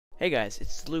Hey guys,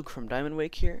 it's Luke from Diamond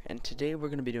Wake here, and today we're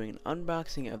going to be doing an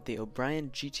unboxing of the Obrien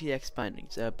GTX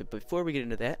bindings. But before we get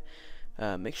into that,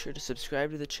 make sure to subscribe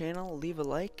to the channel, leave a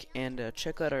like, and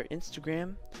check out our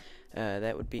Instagram.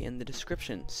 That would be in the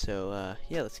description. So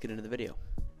yeah, let's get into the video.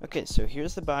 Okay, so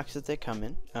here's the box that they come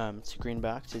in. It's a green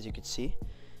box, as you can see.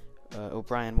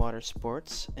 Obrien Water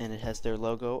Sports, and it has their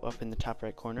logo up in the top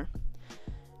right corner.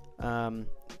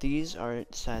 These are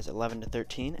size 11 to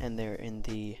 13, and they're in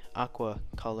the aqua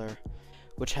color,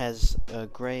 which has a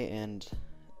gray and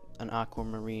an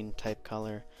aquamarine type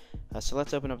color. So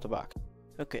let's open up the box.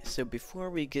 Okay, so before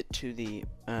we get to the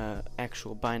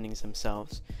actual bindings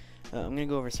themselves, I'm going to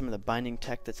go over some of the binding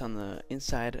tech that's on the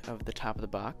inside of the top of the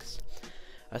box.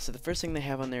 So the first thing they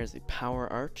have on there is the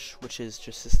power arch, which is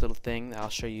just this little thing that I'll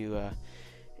show you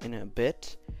in a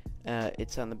bit.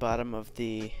 It's on the bottom of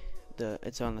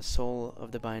it's on the sole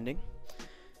of the binding.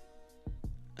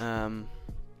 The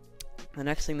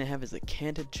next thing they have is the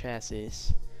canted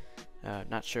chassis.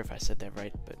 Not sure if I said that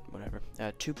right, but whatever.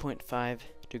 2.5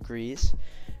 degrees,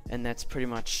 and that's pretty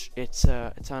much it's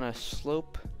on a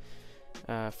slope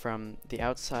from the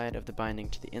outside of the binding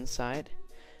to the inside,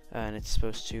 and it's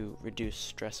supposed to reduce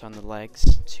stress on the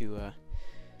legs to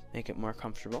make it more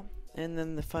comfortable. And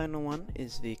then the final one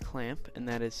is the clamp, and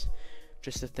that is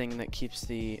just a thing that keeps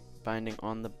the binding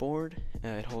on the board.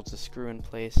 It holds the screw in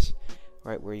place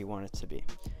right where you want it to be.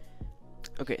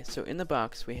 Okay, so in the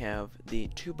box we have the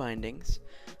two bindings.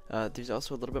 There's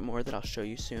also a little bit more that I'll show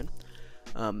you soon.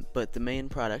 But the main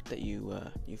product that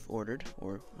you've ordered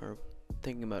or are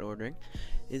thinking about ordering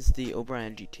is the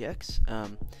Obrien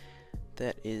GTX.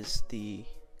 That is the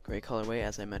gray colorway,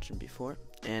 as I mentioned before.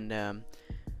 And on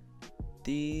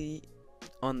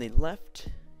the left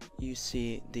you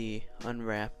see the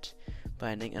unwrapped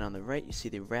binding, and on the right you see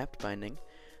the wrapped binding.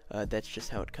 That's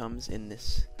just how it comes in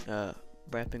this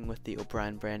wrapping with the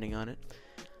Obrien branding on it.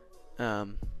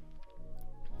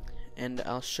 And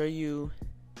I'll show you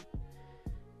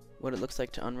what it looks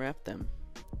like to unwrap them.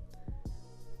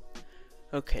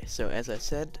 Okay, so as I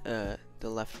said, the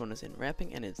left one is in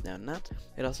wrapping and it's now not.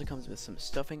 It also comes with some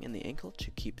stuffing in the ankle to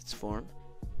keep its form.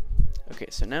 Okay,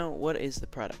 so now what is the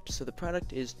product? So the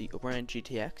product is the Obrien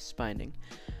GTX binding.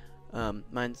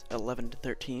 Mine's 11 to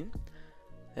 13.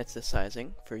 That's the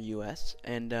sizing for US.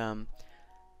 And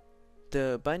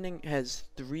the binding has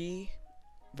 3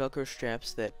 Velcro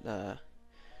straps that are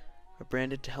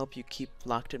branded to help you keep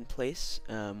locked in place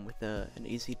with an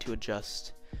easy to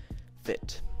adjust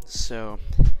fit. So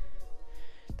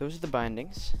those are the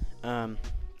bindings.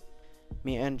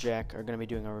 Me and Jack are going to be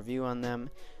doing a review on them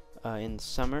in the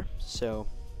summer, so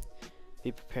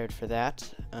be prepared for that.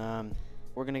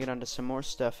 We're going to get onto some more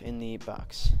stuff in the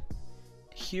box.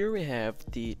 Here we have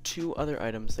the 2 other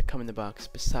items that come in the box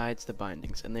besides the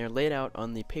bindings, and they are laid out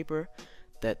on the paper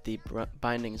that the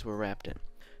bindings were wrapped in.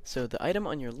 So the item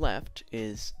on your left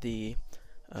is the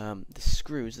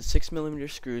screws, the 6mm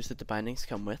screws that the bindings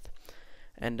come with,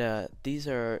 and these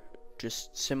are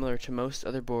just similar to most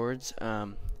other boards.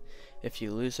 If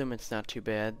you lose them, it's not too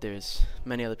bad. There's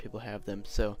many other people have them,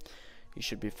 so you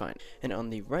should be fine. And on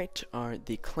the right are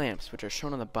the clamps, which are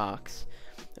shown on the box.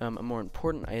 A more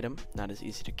important item, not as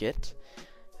easy to get.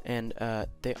 And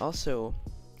they also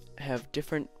have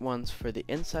different ones for the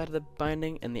inside of the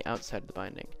binding and the outside of the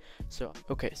binding. So,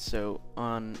 okay, so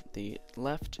on the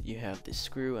left you have the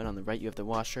screw, and on the right you have the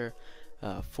washer.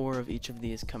 4 of each of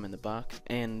these come in the box,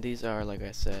 and these are, like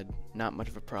I said, not much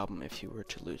of a problem if you were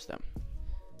to lose them.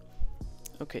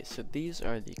 Okay, so these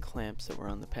are the clamps that were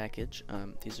on the package.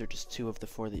 These are just 2 of the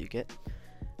 4 that you get.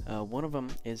 One of them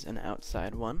is an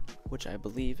outside one, which I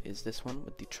believe is this one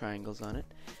with the triangles on it.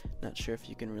 Not sure if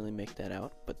you can really make that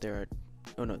out, but there are...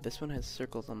 Oh no, this one has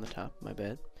circles on the top, my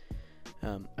bad.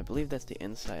 I believe that's the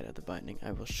inside of the binding.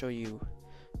 I will show you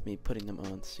me putting them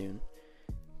on soon.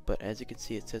 But as you can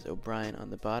see, it says Obrien on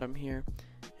the bottom here,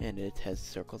 and it has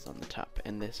circles on the top.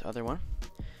 And this other one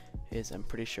is, I'm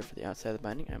pretty sure, for the outside of the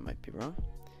binding. I might be wrong.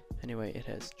 Anyway, it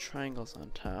has triangles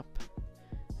on top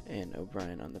and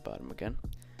Obrien on the bottom again.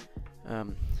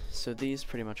 So these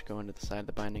pretty much go into the side of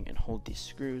the binding and hold these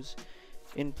screws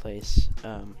in place.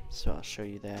 So I'll show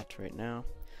you that right now.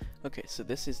 Okay, so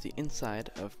this is the inside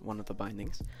of one of the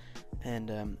bindings,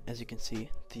 and as you can see,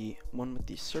 the one with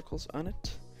the circles on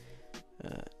it,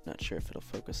 not sure if it'll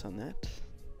focus on that.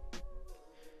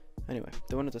 Anyway,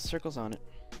 the one with the circles on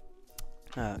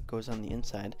it goes on the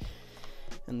inside,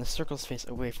 and the circles face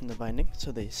away from the binding,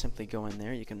 so they simply go in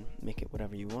there. You can make it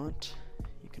whatever you want.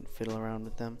 You can fiddle around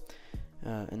with them,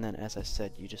 and then, as I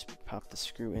said, you just pop the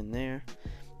screw in there,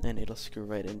 and it'll screw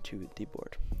right into the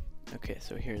board. Okay,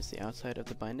 so here's the outside of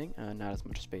the binding. Not as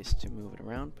much space to move it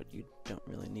around, but you don't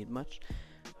really need much.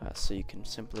 So you can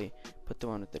simply put the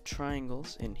one with the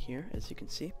triangles in here, as you can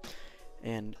see,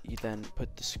 and you then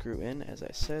put the screw in, as I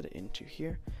said, into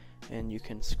here, and you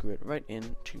can screw it right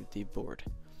into the board.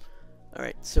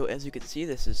 Alright, so as you can see,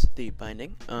 this is the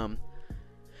binding.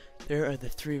 There are the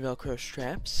 3 Velcro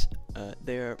straps.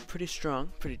 They are pretty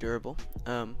strong, pretty durable.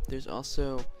 There's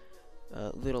also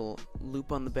a little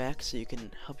loop on the back so you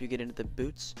can help you get into the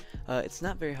boots. It's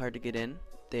not very hard to get in.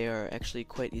 They are actually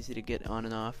quite easy to get on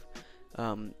and off.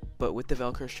 But with the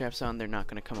Velcro straps on, they're not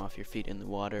going to come off your feet in the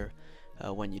water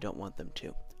when you don't want them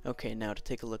to. Okay, now to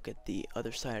take a look at the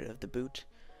other side of the boot.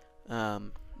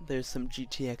 There's some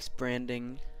GTX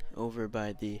branding over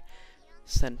by the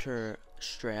center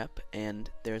strap,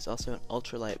 and there's also an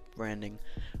ultralight branding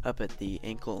up at the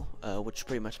ankle, which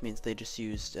pretty much means they just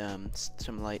used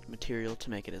some light material to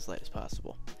make it as light as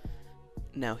possible.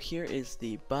 Now here is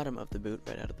the bottom of the boot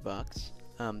right out of the box.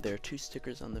 There are 2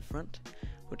 stickers on the front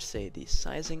which say the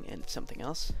sizing and something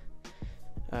else.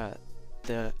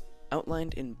 The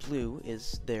outlined in blue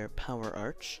is their power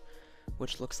arch,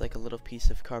 which looks like a little piece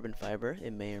of carbon fiber.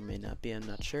 It may or may not be, I'm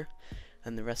not sure.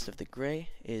 And the rest of the gray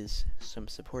is some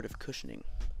supportive cushioning.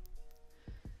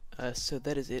 So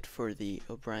that is it for the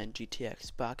Obrien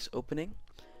GTX box opening.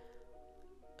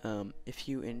 If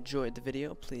you enjoyed the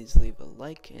video, please leave a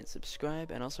like and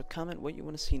subscribe, and also comment what you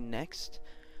want to see next.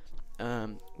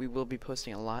 We will be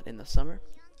posting a lot in the summer.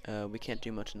 We can't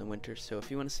do much in the winter, so if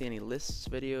you want to see any lists,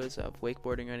 videos of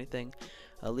wakeboarding or anything,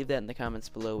 leave that in the comments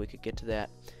below. We could get to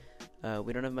that.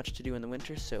 We don't have much to do in the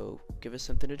winter, so give us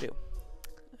something to do.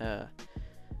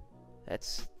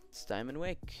 That's Diamond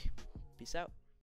Wake. Peace out.